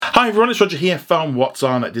Hi everyone, it's Roger here from What's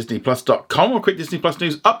On at DisneyPlus.com, a quick Disney Plus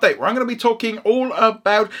news update where I'm going to be talking all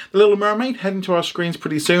about The Little Mermaid heading to our screens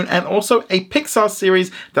pretty soon, and also a Pixar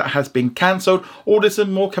series that has been cancelled. All this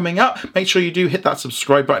and more coming up. Make sure you do hit that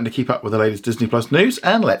subscribe button to keep up with the latest Disney Plus news,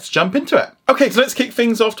 and let's jump into it. Okay, so let's kick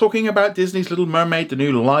things off talking about Disney's Little Mermaid, the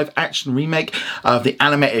new live action remake of the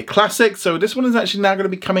animated classic. So this one is actually now going to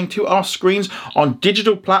be coming to our screens on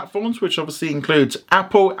digital platforms, which obviously includes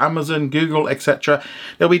Apple, Amazon, Google, etc.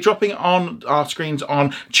 They'll be dropping on our screens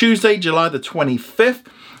on Tuesday, July the 25th.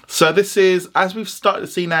 So this is, as we've started to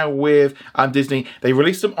see now with Disney, they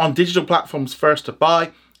released them on digital platforms first to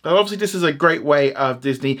buy. But obviously this is a great way of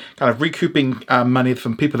Disney kind of recouping money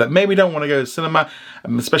from people that maybe don't want to go to cinema,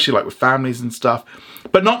 especially like with families and stuff,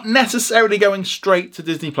 but not necessarily going straight to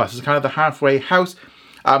Disney Plus. It's kind of the halfway house.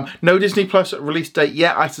 No Disney Plus release date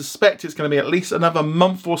yet. I suspect it's going to be at least another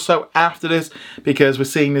month or so after this, because we're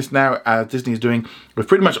seeing this now Disney is doing with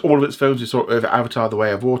pretty much all of its films. We saw it with Avatar: The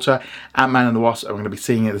Way of Water, Ant-Man and the Wasp, and we're going to be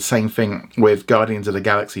seeing the same thing with Guardians of the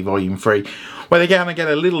Galaxy Volume 3, where they're going to get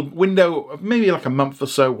a little window of maybe like a month or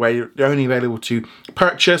so where they're only available to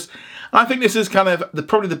purchase. I think this is kind of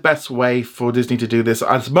probably the best way for Disney to do this,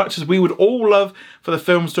 as much as we would all love for the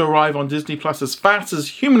films to arrive on Disney Plus as fast as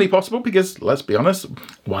humanly possible, because let's be honest,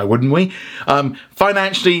 why wouldn't we?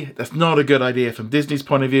 Financially, that's not a good idea from Disney's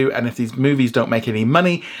point of view, and if these movies don't make any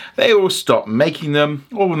money, they will stop making them,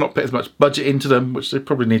 or will not put as much budget into them, which they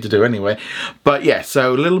probably need to do anyway. But yeah,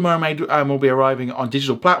 so Little Mermaid will be arriving on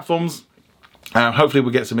digital platforms. Hopefully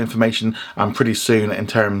we'll get some information pretty soon in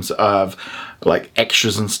terms of like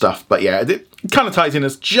extras and stuff. But yeah, it kind of ties in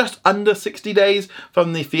as just under 60 days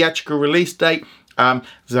from the theatrical release date.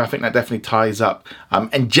 So I think that definitely ties up.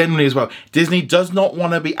 And generally as well, Disney does not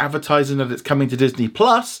want to be advertising that it's coming to Disney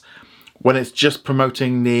Plus when it's just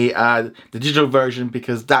promoting the digital version,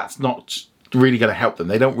 because that's not really going to help them.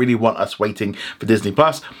 They don't really want us waiting for Disney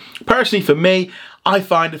Plus. Personally, for me, I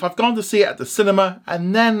find if I've gone to see it at the cinema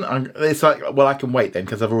and then it's like, well, I can wait then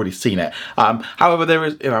because I've already seen it. However, there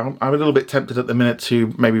is, I'm a little bit tempted at the minute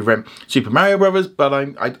to maybe rent Super Mario Brothers, but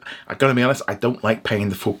I gotta be honest, I don't like paying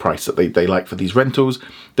the full price that they like for these rentals.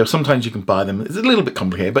 Though sometimes you can buy them. It's a little bit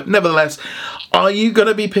complicated, but nevertheless, are you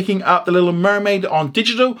gonna be picking up The Little Mermaid on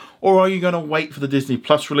digital, or are you gonna wait for the Disney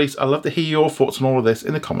Plus release? I'd love to hear your thoughts on all of this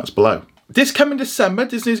in the comments below. This coming December,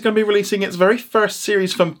 Disney is going to be releasing its very first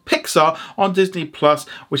series from Pixar on Disney Plus,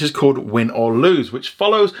 which is called Win or Lose, which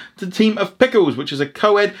follows the team of Pickles, which is a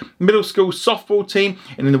co-ed middle school softball team.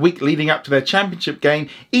 And in the week leading up to their championship game,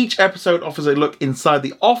 each episode offers a look inside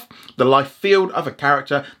the life field of a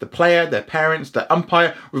character, the player, their parents, their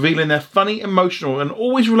umpire, revealing their funny, emotional, and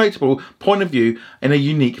always relatable point of view in a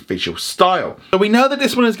unique visual style. So we know that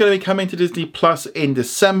this one is going to be coming to Disney Plus in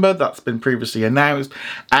December. That's been previously announced.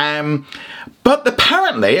 But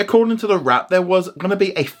apparently, according to the wrap, there was going to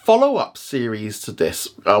be a follow-up series to this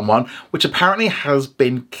one, which apparently has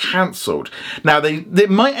been cancelled. Now, they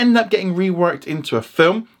might end up getting reworked into a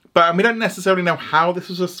film, but we don't necessarily know how this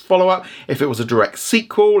was a follow-up, if it was a direct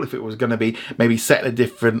sequel, if it was going to be maybe set in a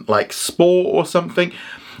different, like, sport or something.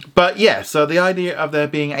 But yeah, so the idea of there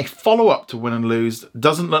being a follow-up to Win and Lose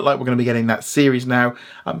doesn't look like we're going to be getting that series now.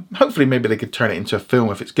 Hopefully maybe they could turn it into a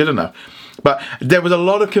film if it's good enough. But there was a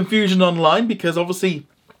lot of confusion online, because obviously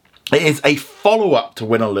it is a follow-up to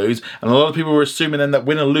Win or Lose, and a lot of people were assuming then that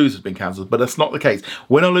Win or Lose has been cancelled, but that's not the case.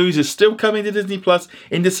 Win or Lose is still coming to Disney Plus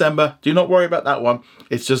in December. Do not worry about that one.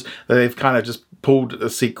 It's just that they've kind of just pulled a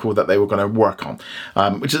sequel that they were going to work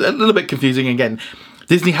on, which is a little bit confusing. Again,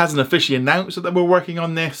 Disney hasn't officially announced that they were working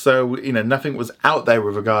on this, so nothing was out there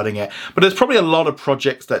regarding it. But there's probably a lot of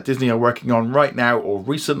projects that Disney are working on right now or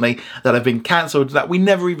recently that have been cancelled that we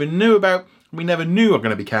never even knew about. We never knew are going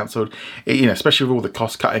to be cancelled, especially with all the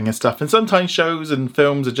cost cutting and stuff. And sometimes shows and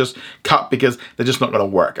films are just cut because they're just not going to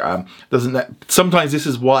work. Sometimes this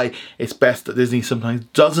is why it's best that Disney sometimes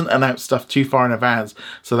doesn't announce stuff too far in advance,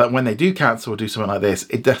 so that when they do cancel or do something like this,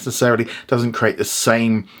 it necessarily doesn't create the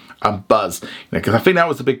same buzz. Because I think that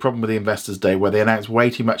was the big problem with the Investors Day, where they announced way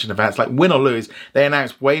too much in advance. Like Win or Lose, they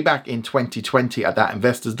announced way back in 2020 at that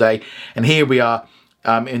Investors Day, and here we are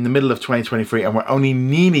in the middle of 2023, and we're only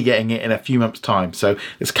nearly getting it in a few months' time. So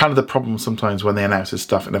it's kind of the problem sometimes when they announce this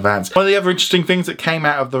stuff in advance. One of the other interesting things that came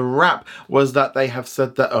out of the wrap was that they have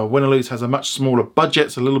said that Win or Lose has a much smaller budget,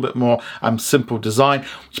 it's a little bit more simple design,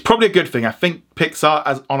 which is probably a good thing. I think Pixar,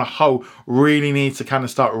 as on a whole, really needs to kind of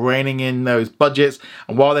start reining in those budgets.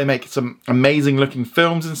 And while they make some amazing looking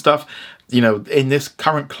films and stuff, in this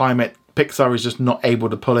current climate, Pixar is just not able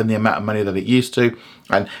to pull in the amount of money that it used to,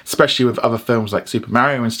 and especially with other films like Super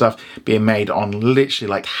Mario and stuff being made on literally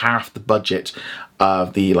like half the budget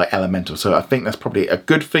of the like Elemental. So I think that's probably a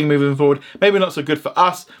good thing moving forward. Maybe not so good for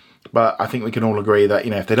us, but I think we can all agree that,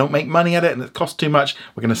 if they don't make money at it and it costs too much,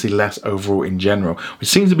 we're going to see less overall in general, which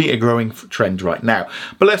seems to be a growing trend right now.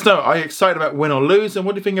 But let us know, are you excited about Win or Lose? And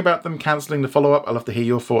what do you think about them cancelling the follow-up? I'd love to hear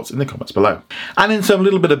your thoughts in the comments below. And in some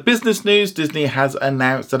little bit of business news, Disney has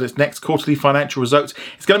announced that its next quarterly financial results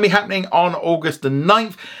is going to be happening on August the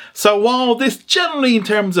 9th. So while this generally, in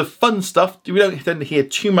terms of fun stuff, we don't tend to hear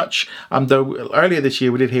too much, though earlier this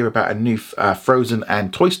year we did hear about a new Frozen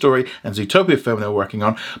and Toy Story and Zootopia film they're working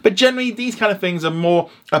on. But generally, these kind of things are more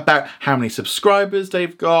about how many subscribers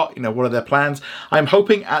they've got, what are their plans. I'm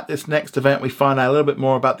hoping at this next event we find out a little bit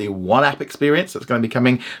more about the One App experience that's going to be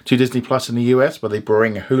coming to Disney Plus in the US, where they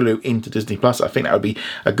bring Hulu into Disney Plus. I think that would be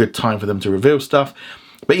a good time for them to reveal stuff.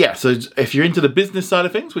 But yeah, so if you're into the business side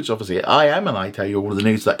of things, which obviously I am, and I tell you all of the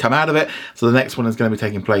news that come out of it, so the next one is going to be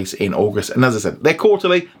taking place in August. And as I said, they're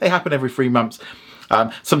quarterly, they happen every 3 months.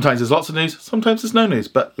 Sometimes there's lots of news, sometimes there's no news,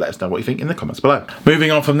 but let us know what you think in the comments below. Moving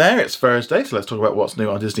on from there, it's Thursday, so let's talk about what's new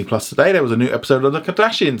on Disney Plus today. There was a new episode of The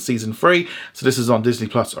Kardashians Season 3, so this is on Disney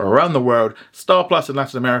Plus around the world, Star Plus in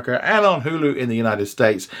Latin America, and on Hulu in the United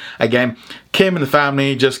States. Again, Kim and the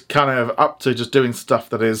family just kind of up to just doing stuff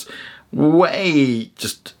that is way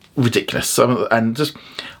just ridiculous, and just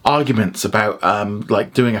arguments about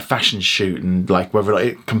like doing a fashion shoot and like whether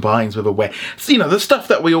it combines with a wear. So, the stuff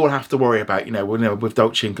that we all have to worry about, with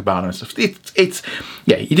Dolce and Gabbana and stuff. It's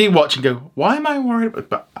yeah, you do watch and go, why am I worried about?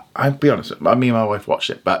 But I'll be honest, me and my wife watched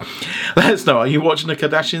it. But let us know, are you watching the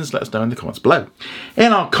Kardashians? Let us know in the comments below.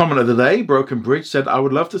 In our comment of the day, Broken Bridge said, I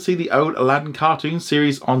would love to see the old Aladdin cartoon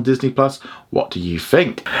series on Disney Plus. What do you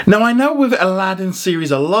think? Now, I know with Aladdin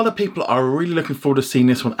series, a lot of people are really looking forward to seeing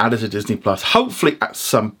this one added to Disney Plus, hopefully at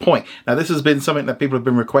some point. Now, this has been something that people have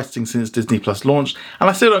been requesting since Disney Plus launched, and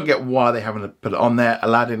I still don't get why they haven't put it on there.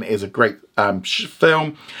 Aladdin is a great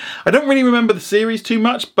film. I don't really remember the series too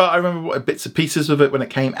much, but I remember bits and pieces of it when it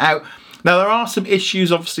came out. Now, there are some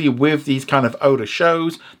issues, obviously, with these kind of older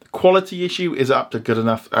shows. The quality issue is up to good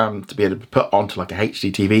enough to be able to put onto like a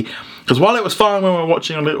HD TV. Because while it was fine when we were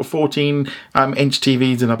watching on little 14-inch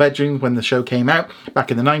TVs in our bedroom when the show came out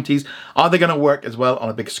back in the 90s, are they going to work as well on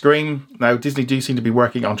a big screen? Now, Disney do seem to be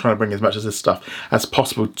working on trying to bring as much of this stuff as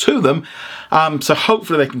possible to them. So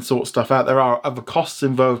hopefully they can sort stuff out. There are other costs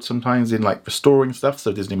involved sometimes in like restoring stuff,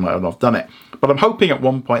 so Disney might not have done it. But I'm hoping at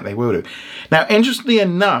one point they will do. Now, interestingly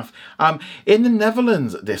enough, in the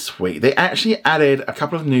Netherlands this week, they actually added a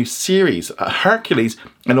couple of new series, Hercules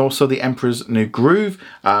and also the Emperor's New Groove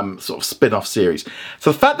sort of spin-off series.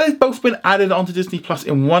 So the fact they've both been added onto Disney Plus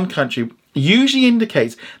in one country usually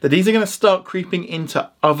indicates that these are going to start creeping into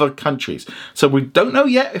other countries. So we don't know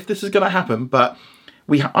yet if this is going to happen, but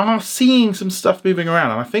we are seeing some stuff moving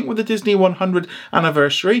around. And I think with the Disney 100th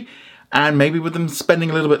anniversary, and maybe with them spending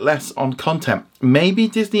a little bit less on content, maybe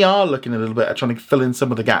Disney are looking a little bit at trying to fill in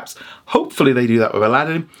some of the gaps. Hopefully they do that with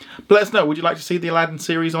Aladdin. But let us know, would you like to see the Aladdin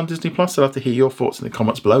series on Disney Plus? I'd love to hear your thoughts in the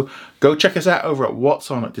comments below. Go check us out over at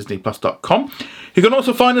whatsonatdisneyplus.com. You can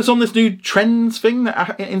also find us on this new trends thing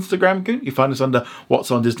that Instagram can. You find us under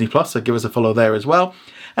What's on Disney Plus, so give us a follow there as well.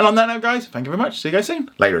 And on that note, guys, thank you very much. See you guys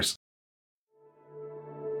soon. Laters.